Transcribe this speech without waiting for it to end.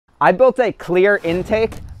I built a clear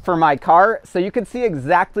intake for my car so you can see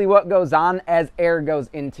exactly what goes on as air goes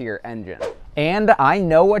into your engine. And I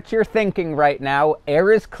know what you're thinking right now.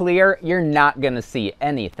 Air is clear, you're not gonna see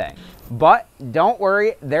anything. But don't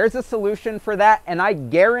worry, there's a solution for that, and I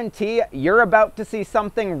guarantee you're about to see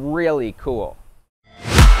something really cool.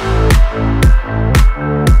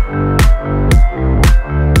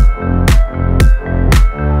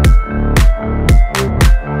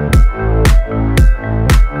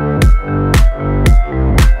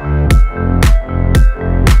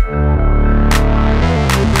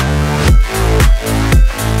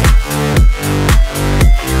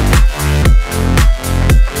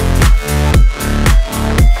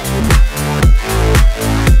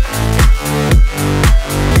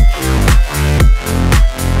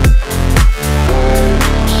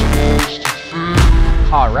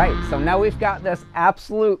 So now we've got this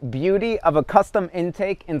absolute beauty of a custom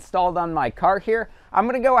intake installed on my car here. I'm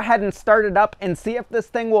gonna go ahead and start it up and see if this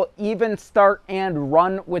thing will even start and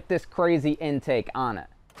run with this crazy intake on it.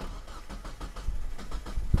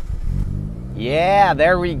 Yeah,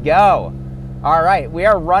 there we go. All right, we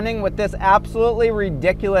are running with this absolutely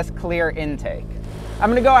ridiculous clear intake. I'm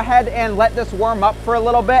gonna go ahead and let this warm up for a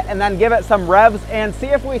little bit and then give it some revs and see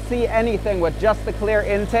if we see anything with just the clear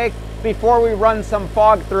intake before we run some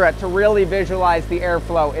fog through it to really visualize the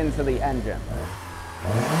airflow into the engine.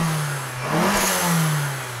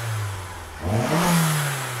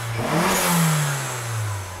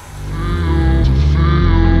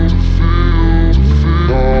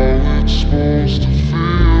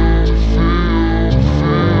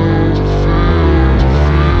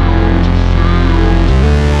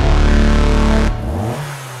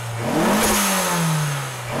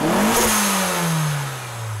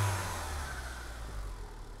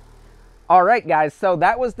 All right, guys, so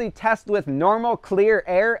that was the test with normal clear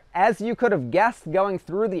air. As you could have guessed, going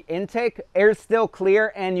through the intake, air's still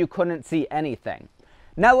clear and you couldn't see anything.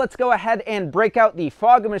 Now let's go ahead and break out the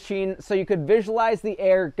fog machine so you could visualize the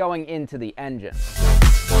air going into the engine.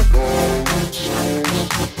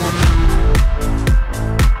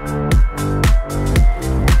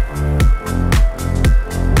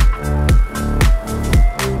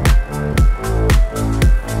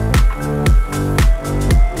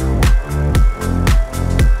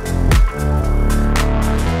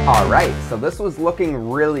 Alright, so this was looking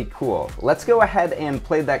really cool. Let's go ahead and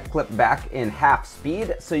play that clip back in half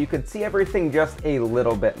speed so you could see everything just a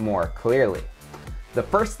little bit more clearly. The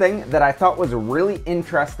first thing that I thought was really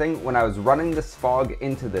interesting when I was running this fog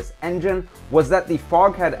into this engine was that the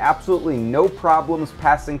fog had absolutely no problems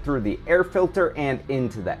passing through the air filter and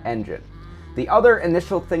into the engine. The other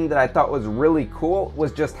initial thing that I thought was really cool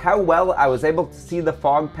was just how well I was able to see the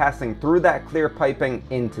fog passing through that clear piping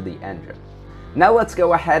into the engine. Now let's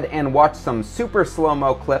go ahead and watch some super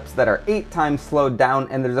slow-mo clips that are 8 times slowed down,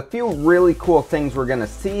 and there's a few really cool things we're gonna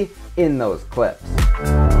see in those clips.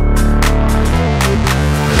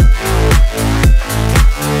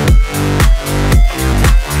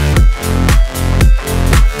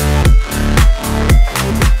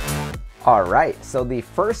 Alright, so the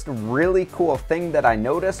first really cool thing that I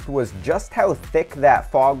noticed was just how thick that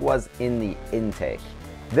fog was in the intake.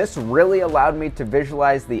 This really allowed me to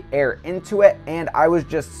visualize the air into it, and I was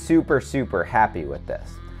just super happy with this.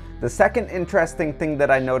 The second interesting thing that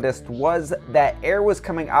I noticed was that air was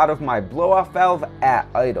coming out of my blow-off valve at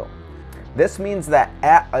idle. This means that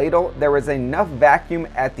at idle, there was enough vacuum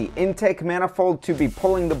at the intake manifold to be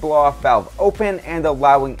pulling the blow-off valve open and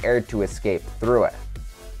allowing air to escape through it.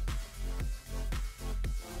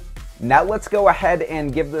 Now let's go ahead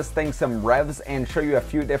and give this thing some revs and show you a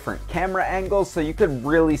few different camera angles so you could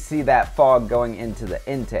really see that fog going into the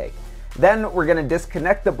intake. Then we're gonna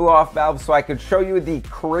disconnect the blow-off valve so I could show you the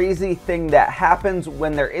crazy thing that happens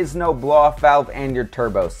when there is no blow-off valve and your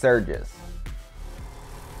turbo surges.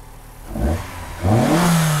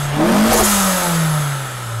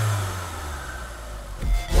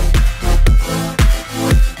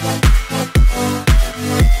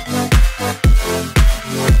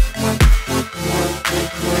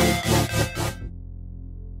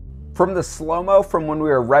 From the slow-mo from when we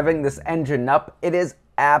were revving this engine up, it is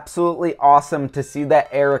absolutely awesome to see that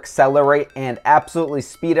air accelerate and absolutely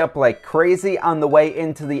speed up like crazy on the way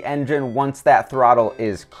into the engine once that throttle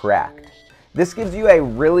is cracked. This gives you a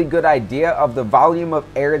really good idea of the volume of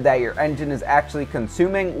air that your engine is actually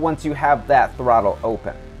consuming once you have that throttle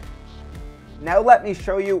open. Now let me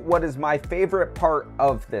show you what is my favorite part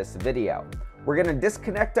of this video. We're going to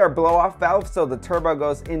disconnect our blow-off valve so the turbo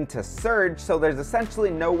goes into surge, so there's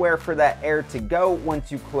essentially nowhere for that air to go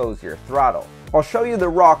once you close your throttle. I'll show you the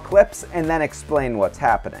raw clips and then explain what's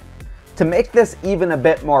happening. To make this even a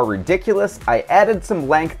bit more ridiculous, I added some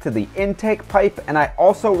length to the intake pipe and I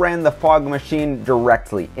also ran the fog machine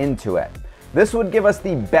directly into it. This would give us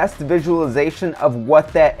the best visualization of what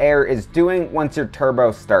that air is doing once your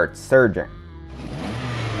turbo starts surging.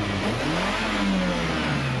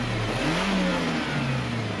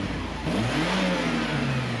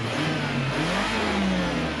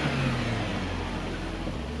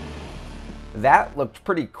 That looked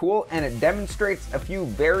pretty cool, and it demonstrates a few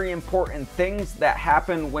very important things that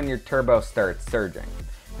happen when your turbo starts surging.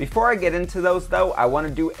 Before I get into those though, I want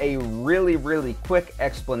to do a really quick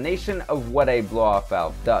explanation of what a blow-off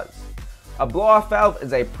valve does. A blow-off valve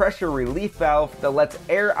is a pressure relief valve that lets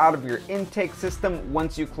air out of your intake system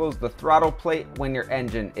once you close the throttle plate when your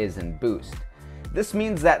engine is in boost. This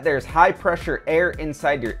means that there's high pressure air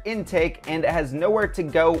inside your intake and it has nowhere to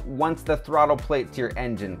go once the throttle plate to your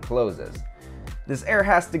engine closes. This air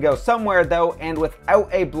has to go somewhere though, and without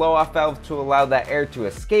a blow-off valve to allow that air to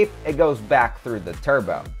escape, it goes back through the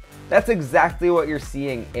turbo. That's exactly what you're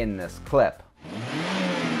seeing in this clip.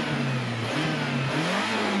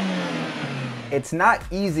 It's not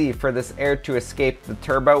easy for this air to escape the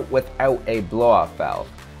turbo without a blow-off valve.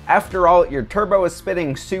 After all, your turbo is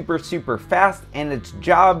spinning super fast and its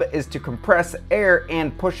job is to compress air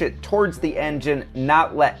and push it towards the engine,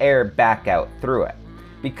 not let air back out through it.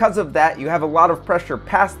 Because of that, you have a lot of pressure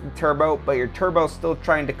past the turbo, but your turbo is still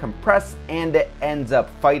trying to compress and it ends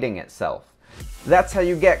up fighting itself. That's how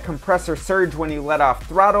you get compressor surge when you let off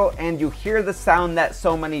throttle and you hear the sound that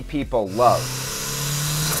so many people love.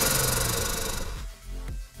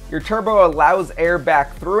 Your turbo allows air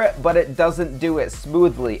back through it, but it doesn't do it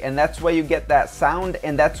smoothly, and that's why you get that sound,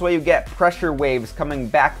 and that's why you get pressure waves coming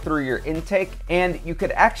back through your intake. And you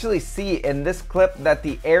could actually see in this clip that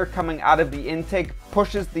the air coming out of the intake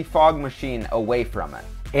pushes the fog machine away from it.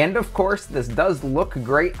 And of course, this does look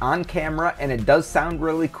great on camera and it does sound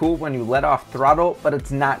really cool when you let off throttle, but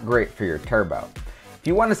it's not great for your turbo. If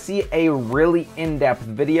you want to see a really in-depth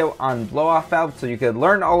video on blow-off valves so you could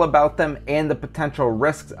learn all about them and the potential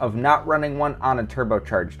risks of not running one on a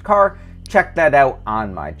turbocharged car, check that out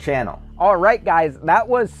on my channel. All right guys, that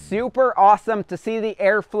was super awesome to see the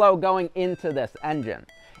airflow going into this engine.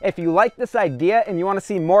 If you like this idea and you want to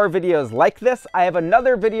see more videos like this, I have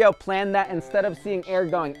another video planned that instead of seeing air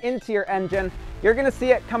going into your engine, you're going to see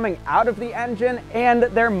it coming out of the engine, and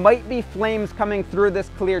there might be flames coming through this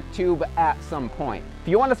clear tube at some point. If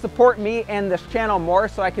you want to support me and this channel more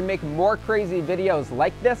so I can make more crazy videos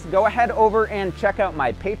like this, go ahead over and check out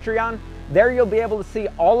my Patreon. There you'll be able to see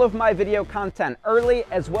all of my video content early,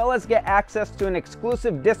 as well as get access to an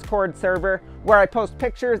exclusive Discord server where I post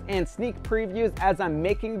pictures and sneak previews as I'm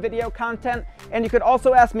making video content. And you could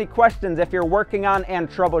also ask me questions if you're working on and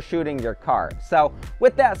troubleshooting your car. So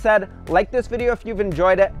with that said, like this video if you've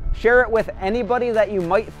enjoyed it, share it with anybody that you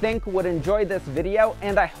might think would enjoy this video,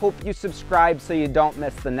 and I hope you subscribe so you don't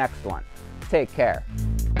miss the next one. Take care.